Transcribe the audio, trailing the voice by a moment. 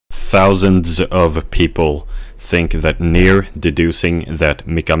Thousands of people think that Nier deducing that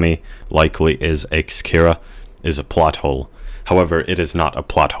Mikami likely is ex-Kira is a plot hole. However, it is not a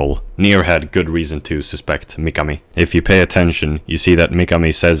plot hole. Nier had good reason to suspect Mikami. If you pay attention, you see that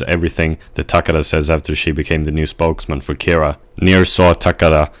Mikami says everything that Takada says after she became the new spokesman for Kira. Nier saw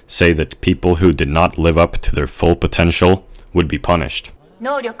Takada say that people who did not live up to their full potential would be punished.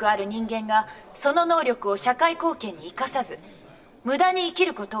 能力ある人間がその能力を社会貢献に生かさず無駄に生き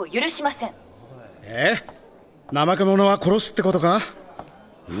ることを許しません。怠け者は殺すってことか？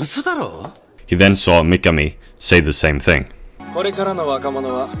嘘だろ？ He then saw Mikami say the same thing. これからの若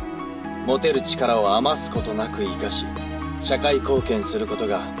者は持てる力を余すことなく生かし社会貢献すること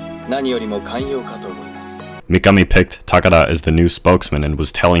が何よりも寛容かと思います。 Mikami picked Takada as the new spokesman and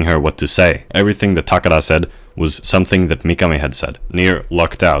was telling her what to say. Everything that Takada said was something that Mikami had said. Nier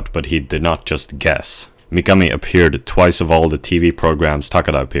lucked out, but he did not just guess. Mikami appeared twice of all the TV programs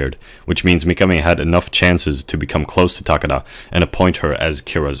Takada appeared, which means Mikami had enough chances to become close to Takada and appoint her as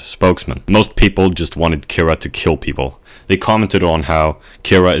Kira's spokesman. Most people just wanted Kira to kill people. They commented on how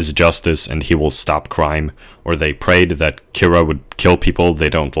Kira is justice and he will stop crime, or they prayed that Kira would kill people they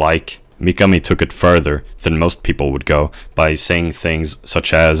don't like. Mikami took it further than most people would go by saying things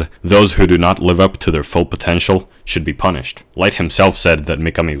such as, those who do not live up to their full potential should be punished. Light himself said that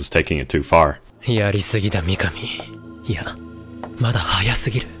Mikami was taking it too far. やりすぎだミカミ。いや、まだ早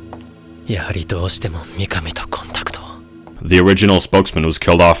すぎる。やはりどうしてもミカミとコンタクト。 The original spokesman was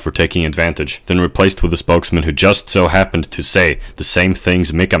killed off for taking advantage, then replaced with a spokesman who just so happened to say the same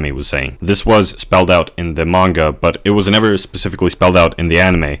things Mikami was saying. This was spelled out in the manga, but it was never specifically spelled out in the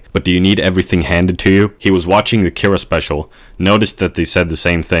anime. But do you need everything handed to you? He was watching the Kira special, noticed that they said the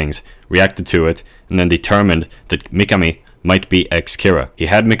same things, reacted to it, and then determined that Mikami might be ex-Kira. He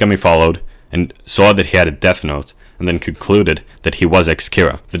had Mikami followed, and saw that he had a death note, and then concluded that he was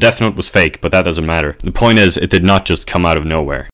ex-Kira. The death note was fake, but that doesn't matter. The point is, it did not just come out of nowhere.